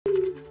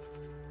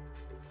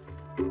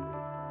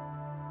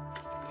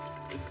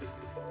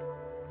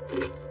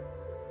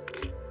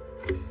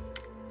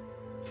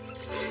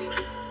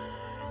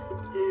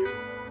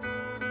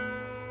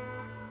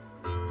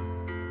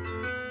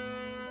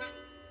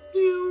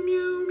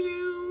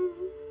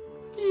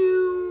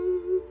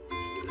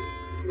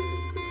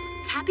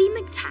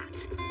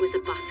McTat was a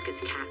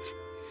busker's cat,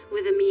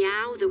 with a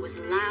meow that was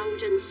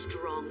loud and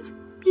strong.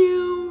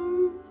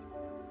 Meow.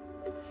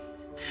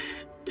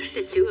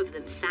 The two of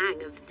them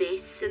sang of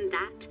this and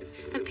that,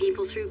 and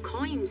people threw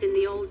coins in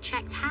the old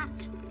checked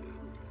hat.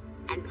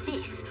 And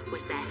this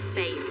was their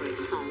favourite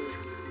song.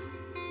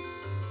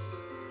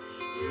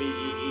 Me,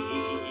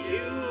 you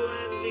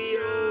and the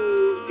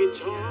old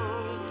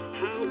guitar,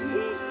 how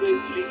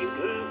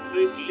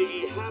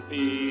perfectly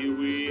happy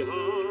we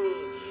are.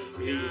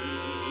 Me, you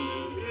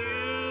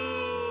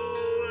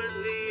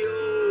and the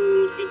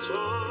old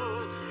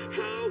guitar,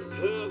 how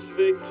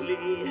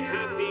perfectly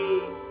happy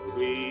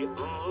we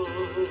are.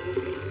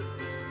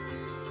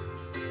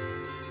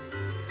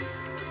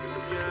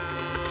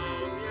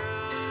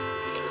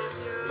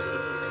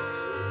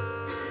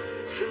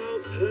 How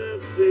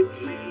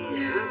perfectly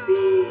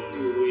happy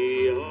we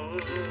are.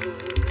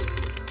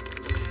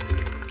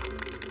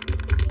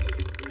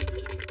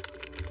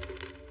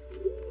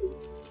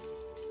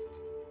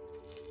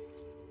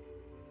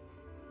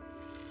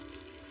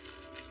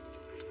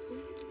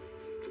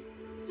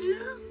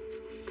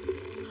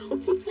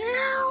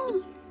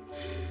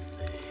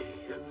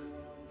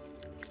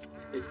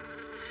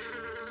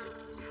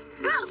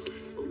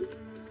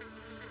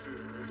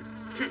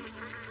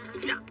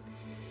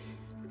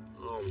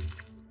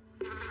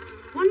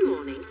 One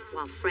morning,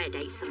 while Fred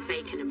ate some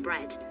bacon and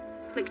bread,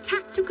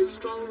 McTat took a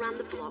stroll around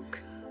the block.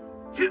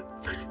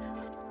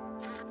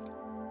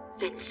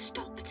 Then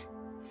stopped,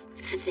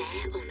 for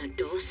there on a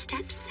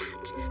doorstep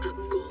sat a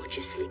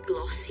gorgeously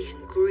glossy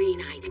and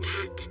green-eyed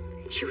cat.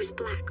 She was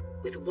black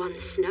with one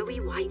snowy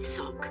white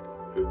sock.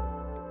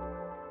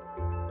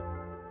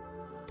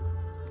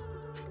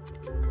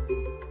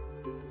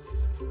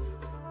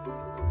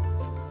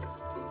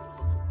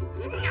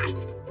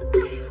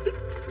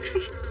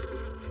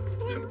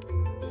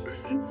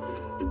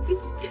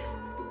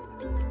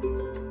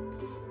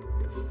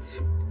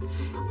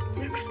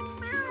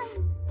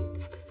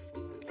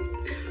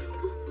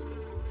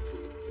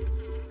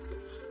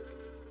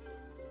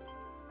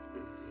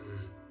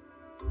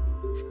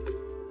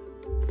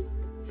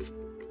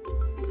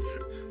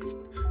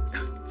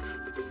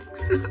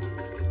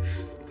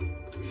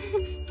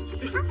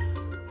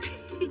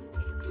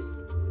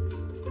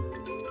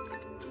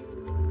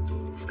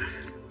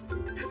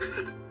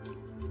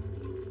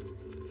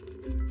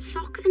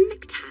 Sock and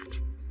McTat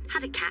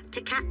had a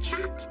cat-to-cat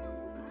chat,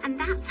 and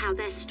that's how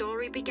their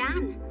story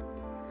began.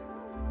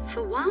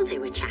 For while they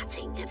were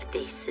chatting of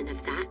this and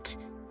of that,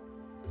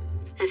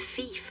 a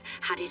thief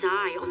had his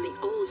eye on the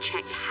old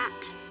checked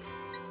hat.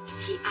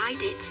 He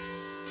eyed it.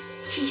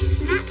 He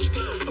snatched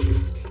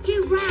it. He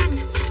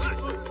ran.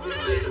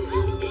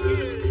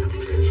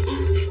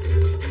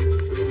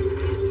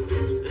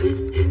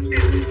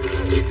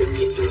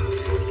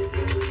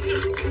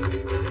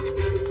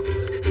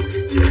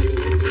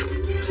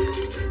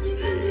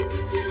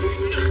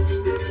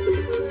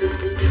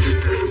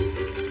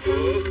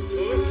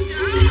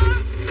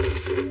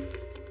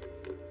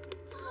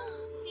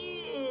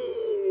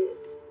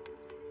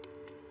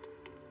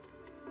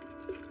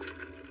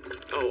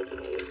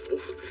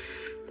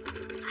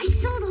 I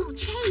saw the whole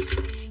chase.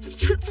 He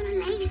tripped on a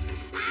lace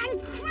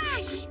and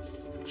crash.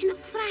 In a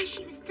flash,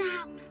 he was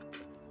down.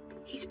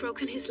 He's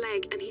broken his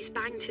leg and he's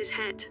banged his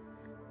head.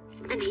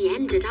 And he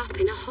ended up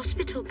in a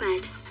hospital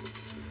bed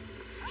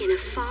in a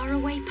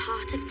faraway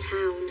part of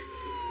town.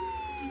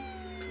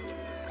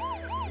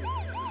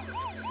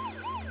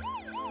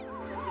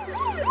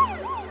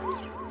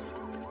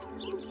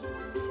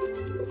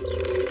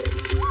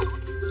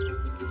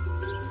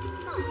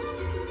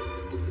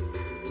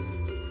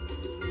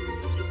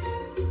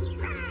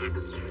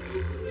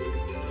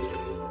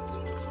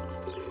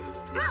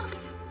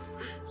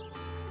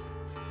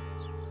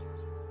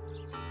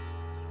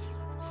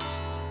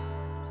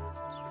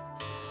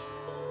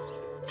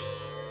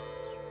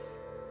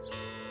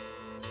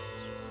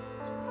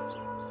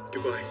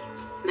 Goodbye.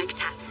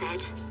 McTat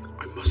said.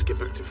 I must get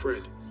back to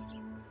Fred.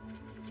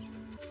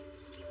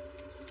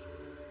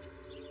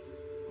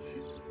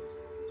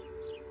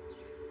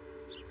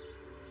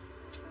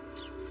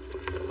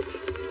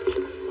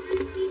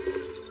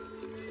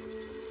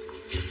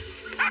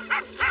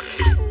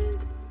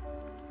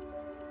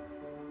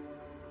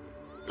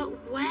 But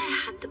where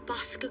had the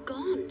busker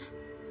gone?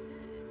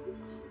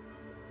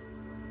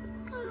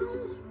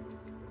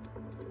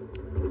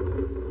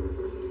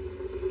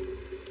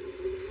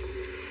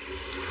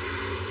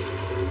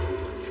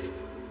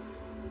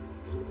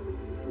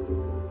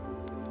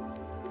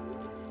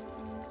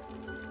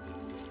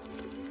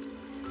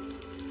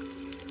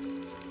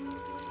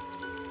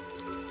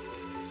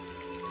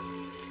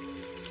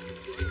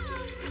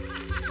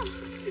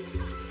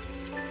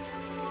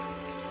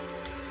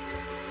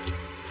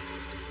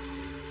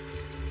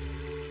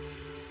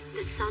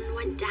 The sun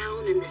went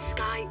down and the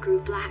sky grew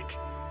black.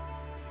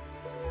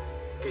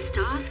 The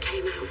stars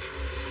came out,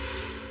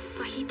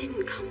 but he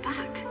didn't come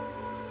back.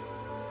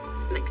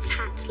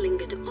 McTat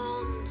lingered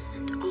on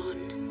and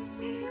on.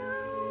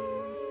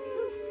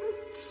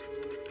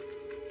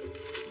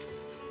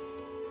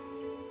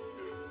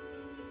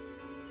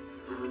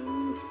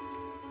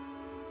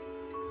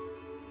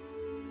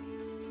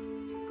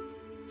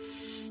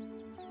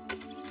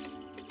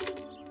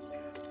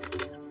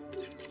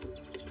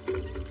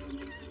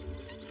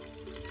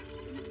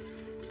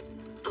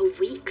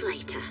 week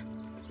later,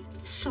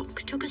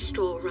 Sock took a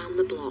stroll around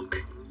the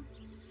block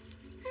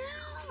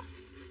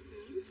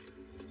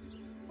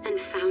and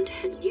found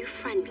her new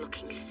friend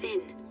looking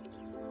thin.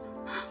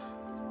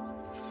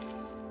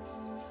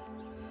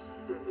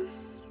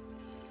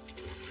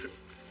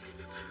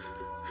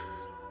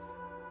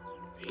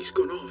 He's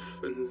gone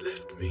off and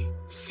left me,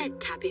 said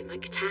Tabby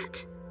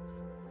McTat.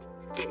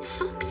 Then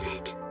Sock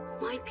said,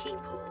 My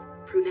people,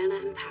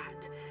 Prunella and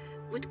Pat,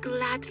 would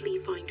gladly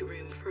find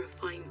room for a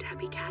fine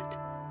tabby cat.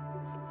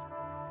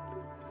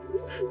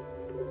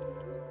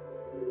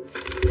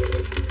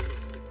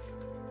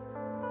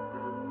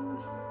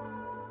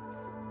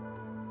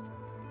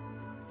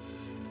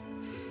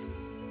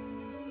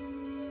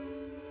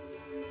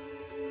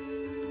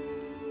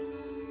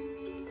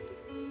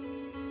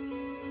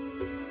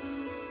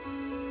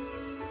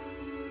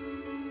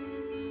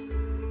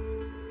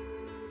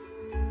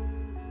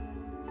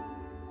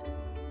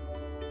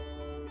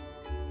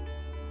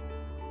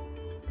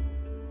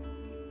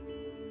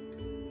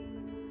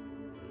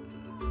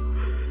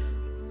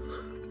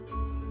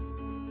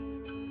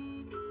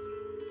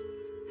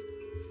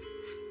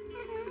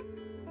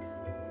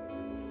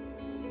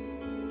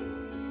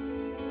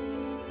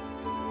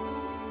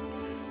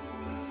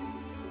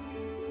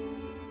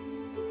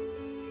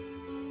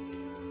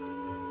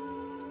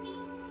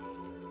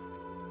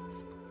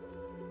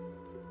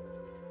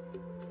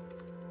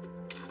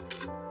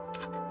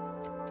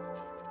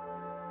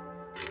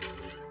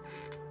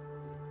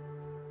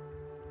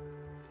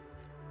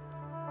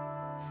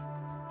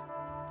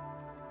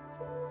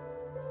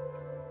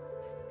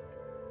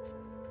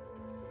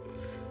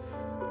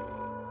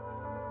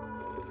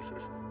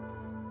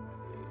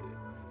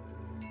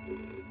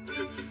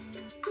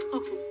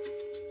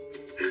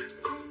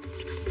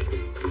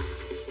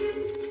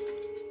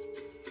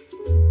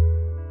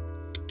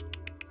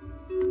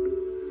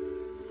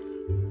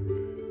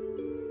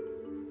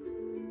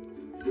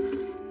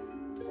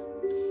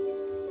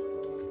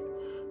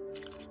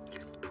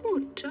 Poor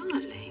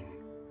darling.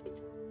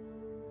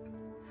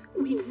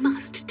 We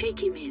must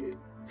take him in.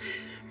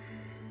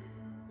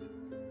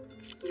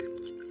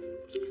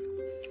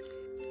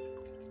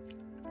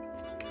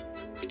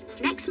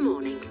 Next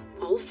morning,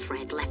 old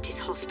Fred left his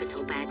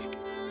hospital bed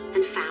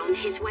and found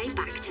his way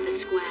back to the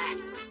square.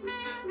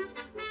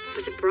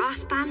 But a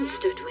brass band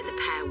stood where the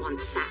pair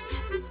once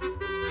sat.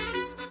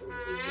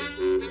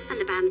 And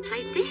the band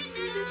played this.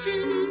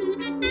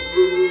 And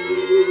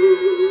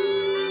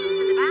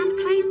the band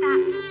played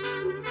that.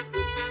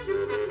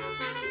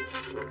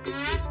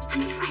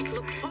 And Fred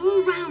looked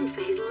all round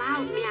for his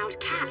loud meowed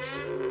cat.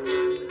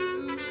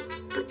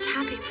 But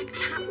Tabby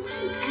McTat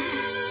wasn't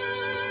there.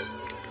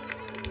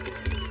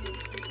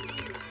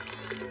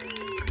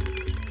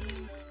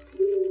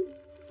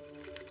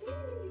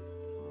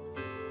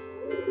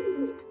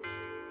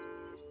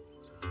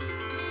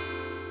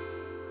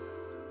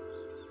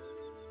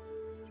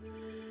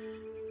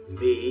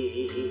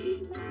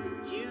 Me,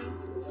 you.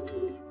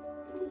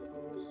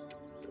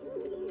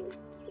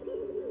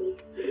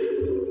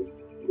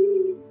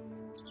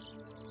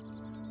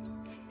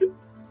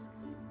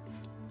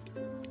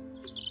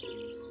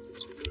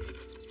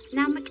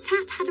 Now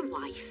McTat had a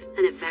wife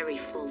and a very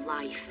full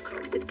life,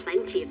 with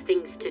plenty of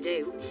things to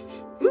do,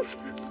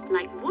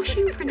 like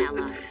washing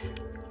Prunella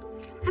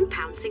and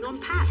pouncing on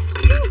Pat.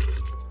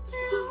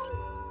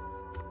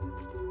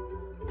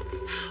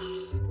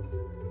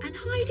 And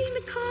hiding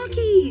the car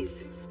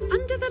keys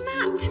under the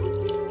mat.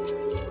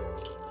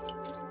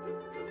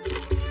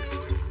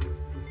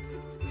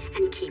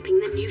 And keeping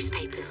the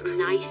newspapers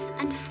nice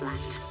and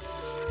flat.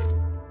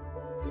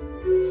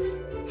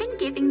 And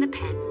giving the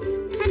pens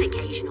an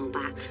occasional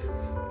bat.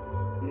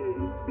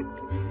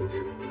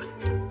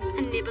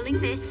 And nibbling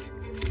this.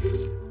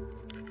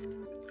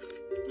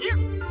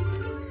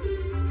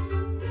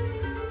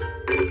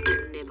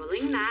 And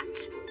nibbling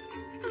that.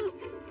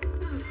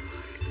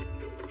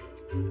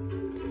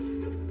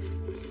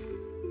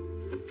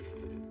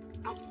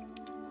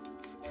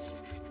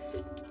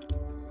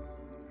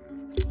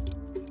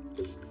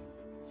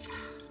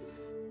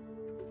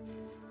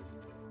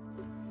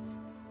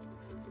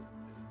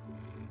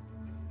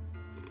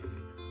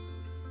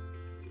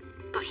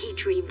 But he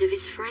dreamed of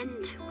his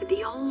friend with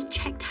the old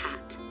checked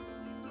hat.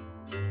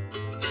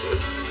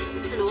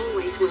 And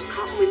always woke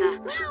up with a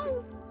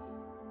meow.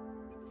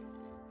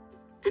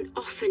 And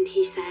often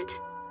he said,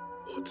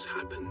 What's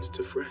happened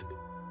to Fred?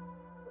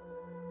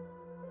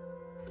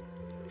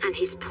 and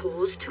his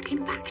paws took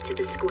him back to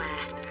the square.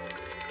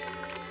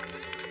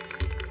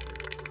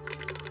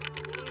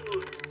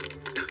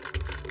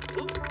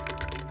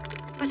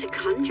 But a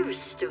conjurer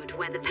stood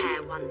where the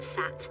pair once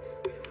sat,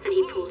 and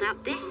he pulled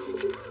out this,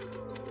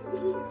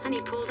 and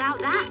he pulled out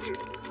that,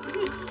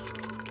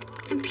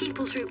 and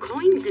people threw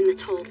coins in the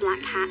tall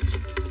black hat.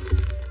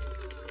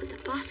 But the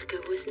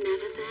busker was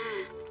never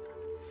there.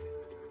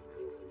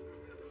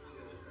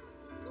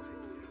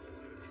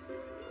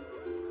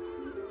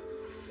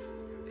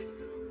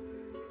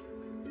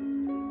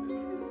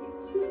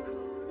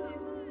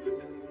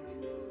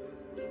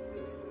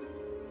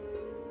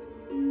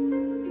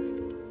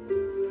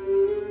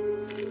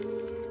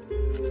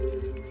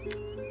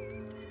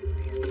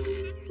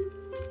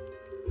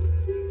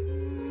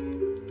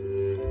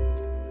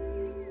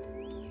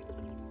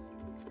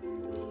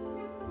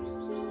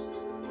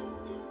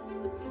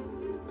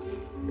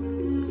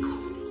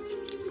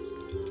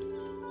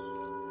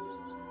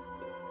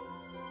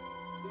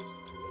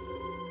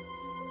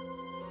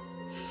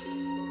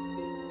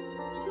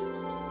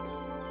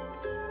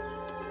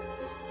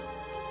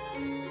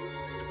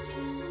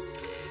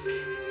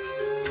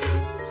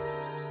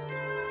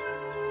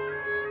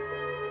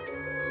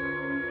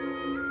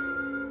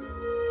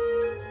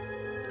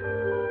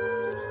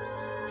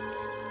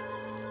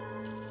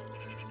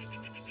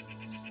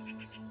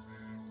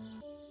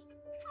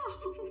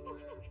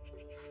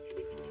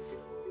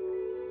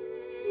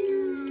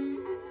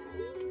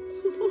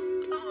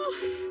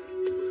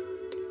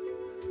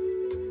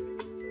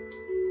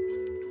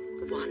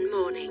 One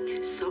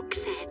morning, Sock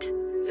said,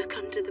 "Look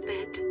under the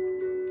bed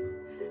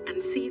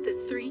and see the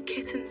 3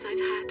 kittens I've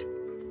had."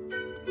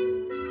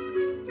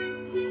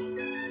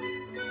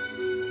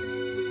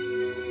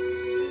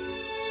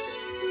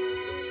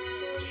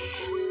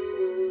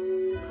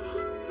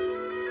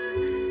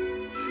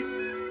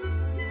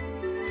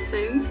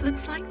 Soames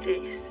looks like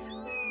this,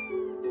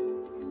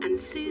 and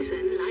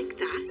Susan like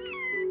that,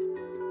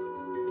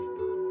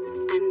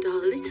 and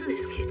our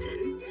littlest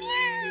kitten,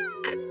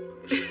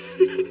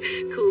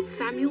 called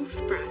Samuel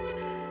Spratt,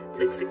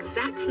 looks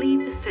exactly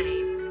the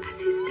same as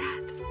his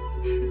dad.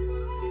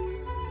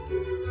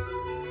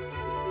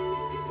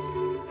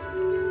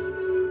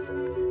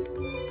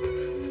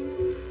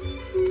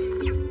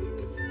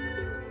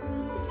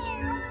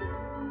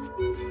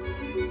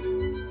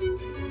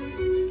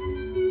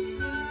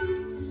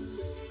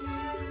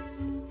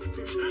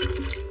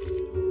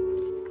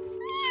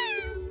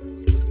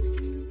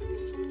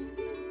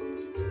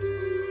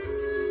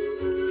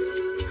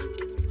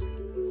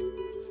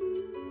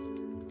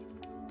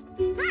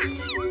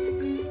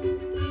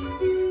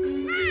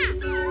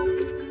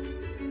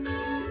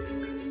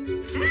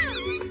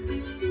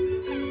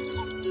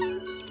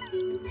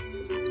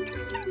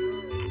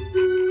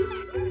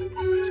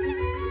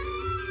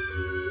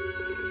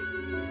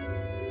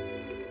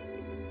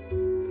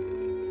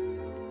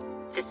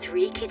 The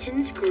 3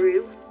 kittens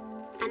grew,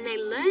 and they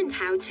learned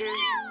how to...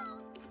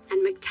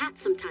 And McTat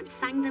sometimes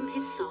sang them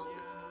his song.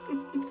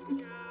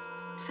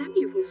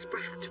 Samuel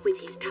Spratt, with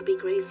his tabby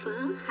grey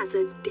fur, has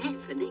a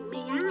deafening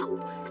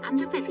meow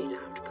and a very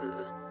loud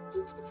purr.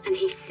 And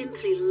he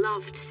simply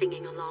loved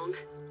singing along.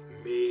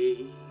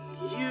 Me,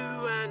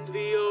 you and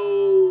the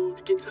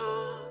old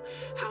guitar,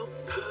 how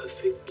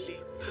perfectly,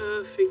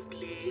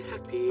 perfectly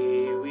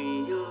happy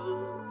we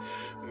are.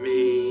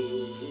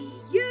 Me,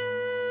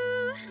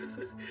 You!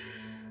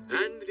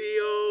 and the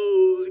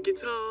old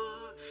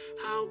guitar,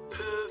 how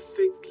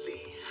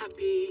perfectly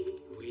happy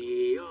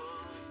we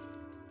are.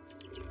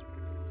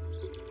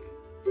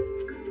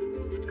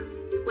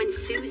 When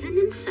Susan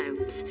and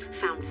Soames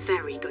found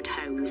very good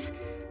homes,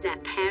 their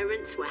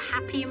parents were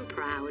happy and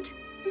proud.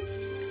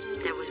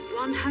 There was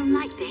one home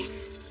like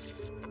this,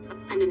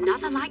 and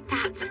another like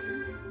that.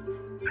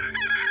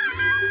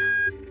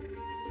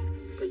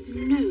 But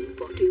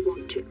nobody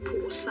wanted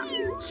poor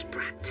Samuel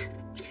Spratt.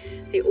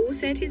 They all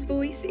said his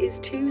voice is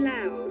too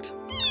loud.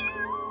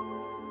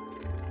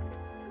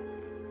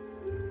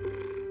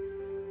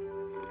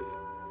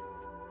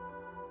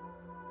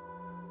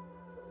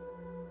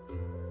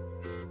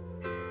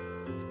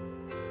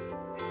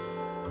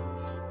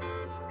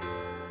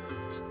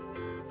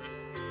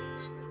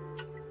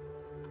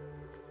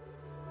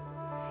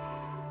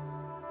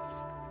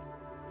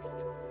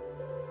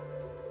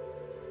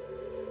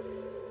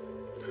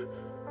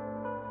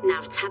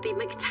 Now Tabby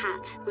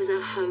McTat was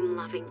a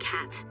home-loving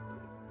cat,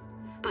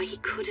 but he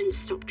couldn't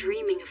stop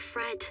dreaming of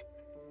Fred.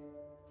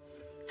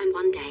 And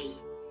one day,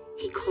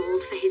 he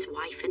called for his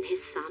wife and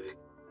his son.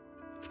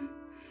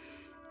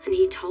 And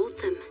he told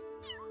them.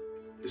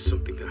 There's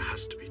something that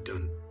has to be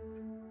done.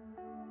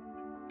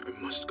 I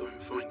must go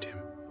and find him.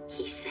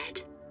 He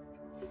said.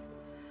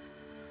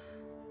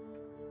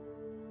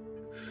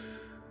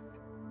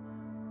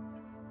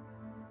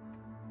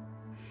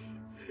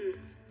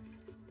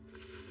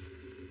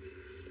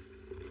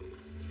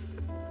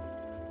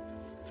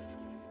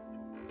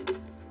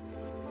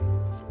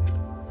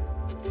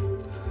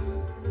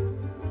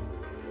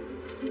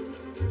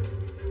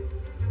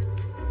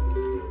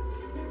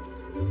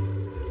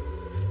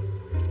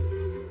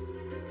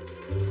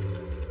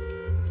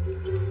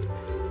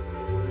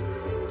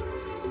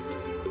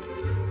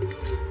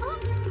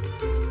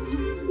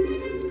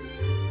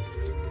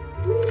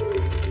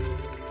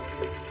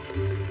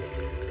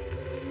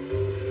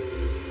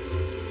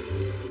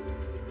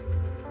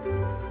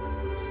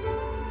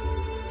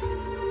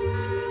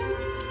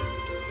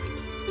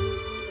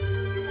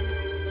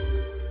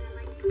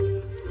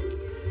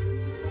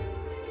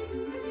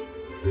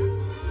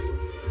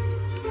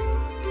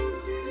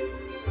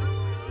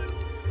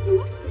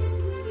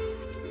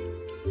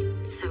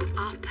 So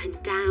up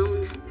and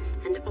down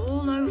and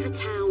all over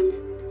town,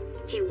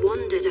 he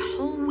wandered a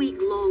whole week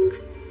long,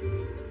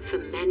 for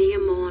many a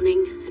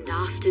morning and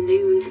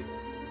afternoon,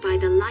 by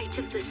the light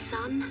of the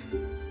sun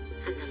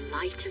and the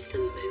light of the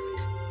moon.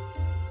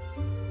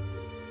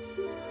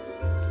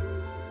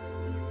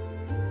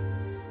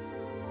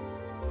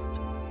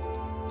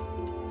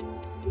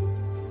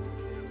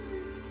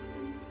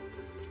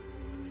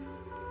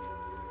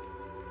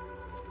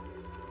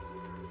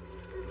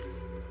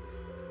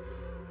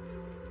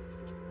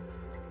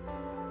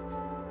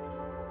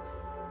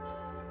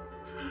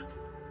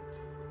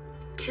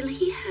 Till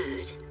he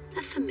heard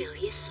a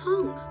familiar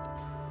song.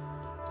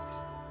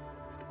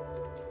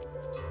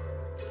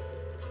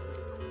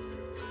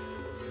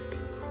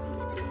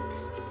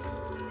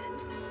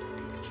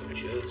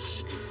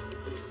 Just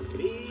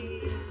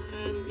me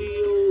and the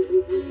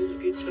old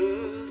guitar.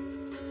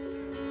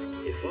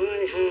 If I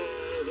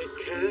had a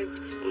cat,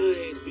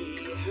 I'd be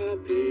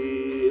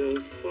happy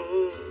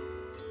afar.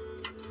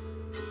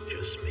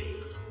 Just me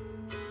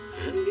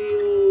and the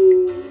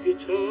old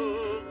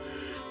guitar.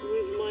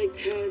 With my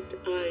cat,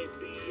 I'd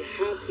be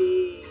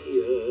happy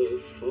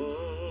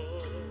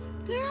afar.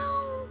 Meow.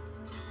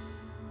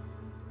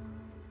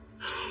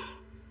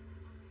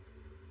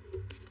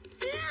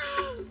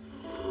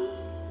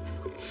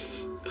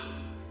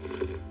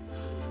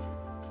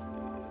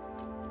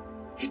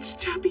 It's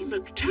Tabby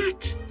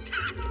McTat.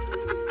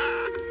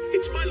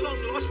 It's my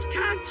long-lost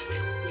cat.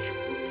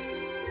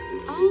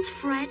 Old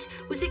Fred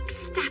was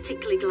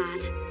ecstatically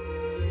glad.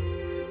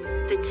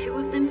 The two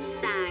of them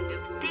sang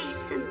of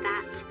this and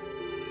that,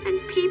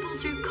 and people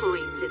threw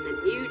coins in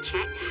the new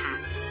checked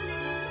hat.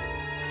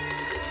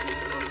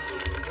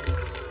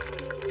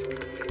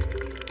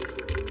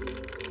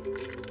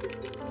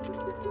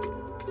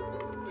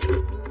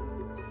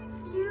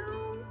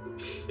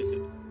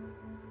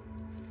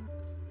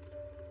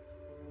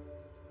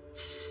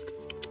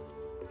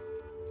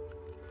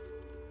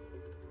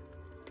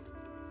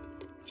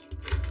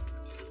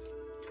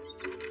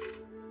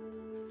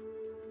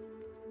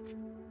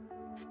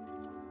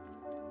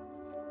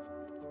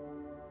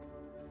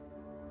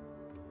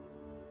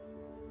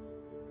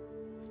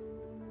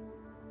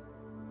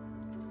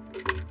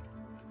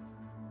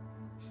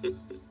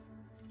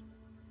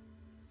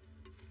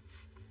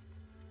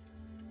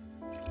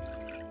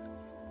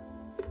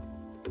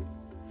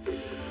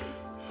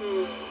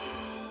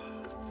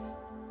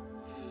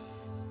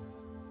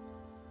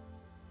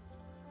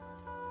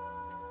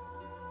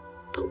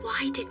 But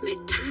why did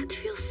McTat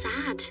feel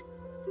sad?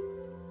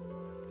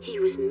 He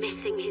was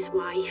missing his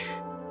wife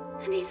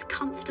and his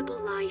comfortable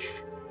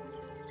life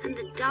and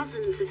the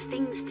dozens of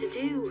things to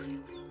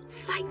do,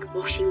 like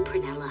washing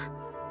Prunella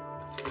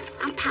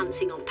and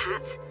pouncing on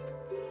Pat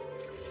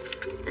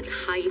and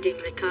hiding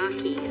the car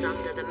keys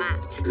under the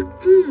mat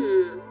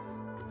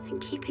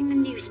and keeping the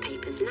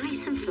newspapers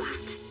nice and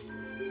flat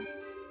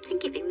and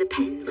giving the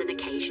pens an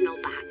occasional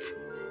bat.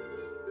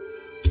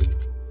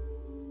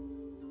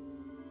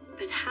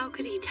 But how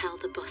could he tell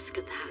the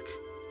busker that?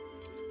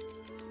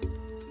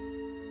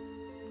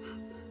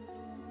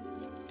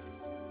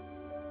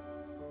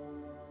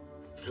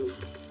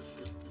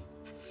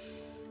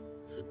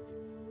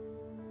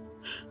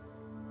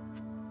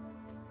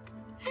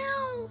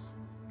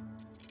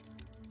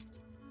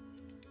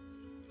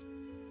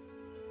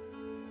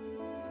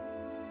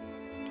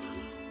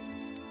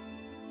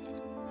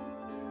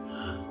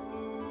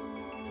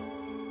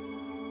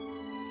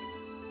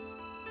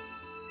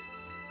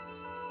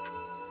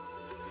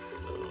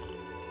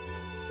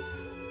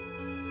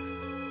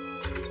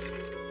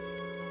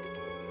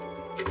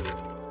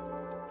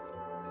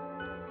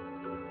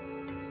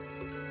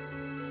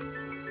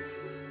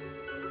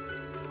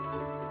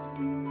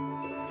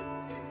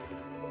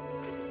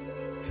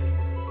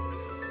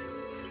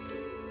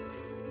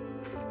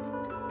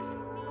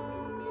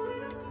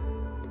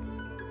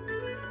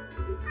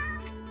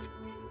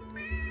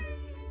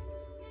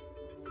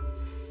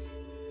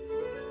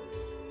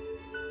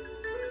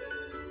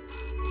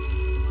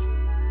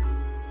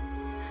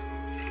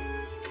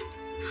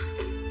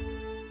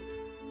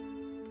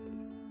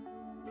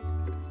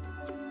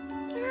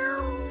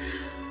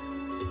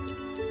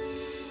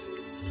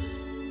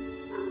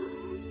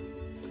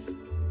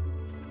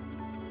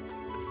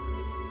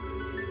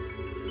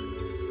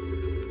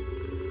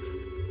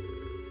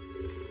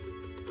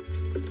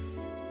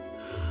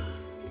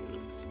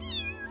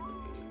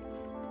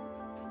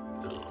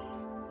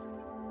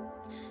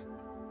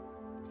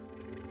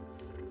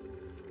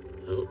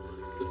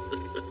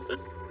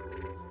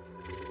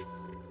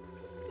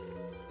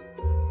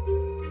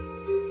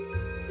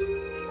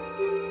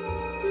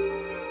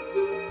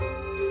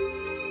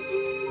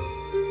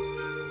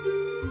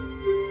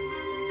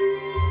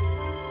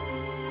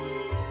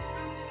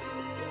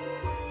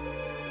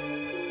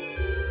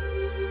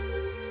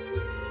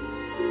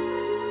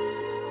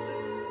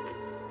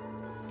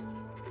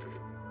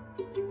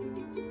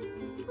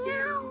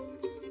 Meow.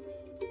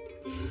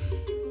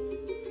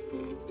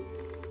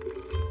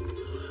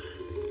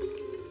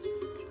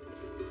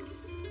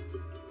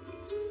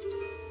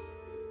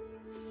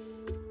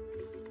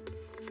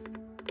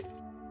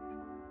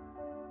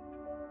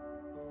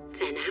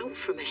 Then out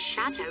from a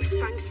shadow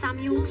sprang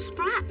Samuel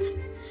Spratt.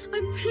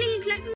 Oh, please let me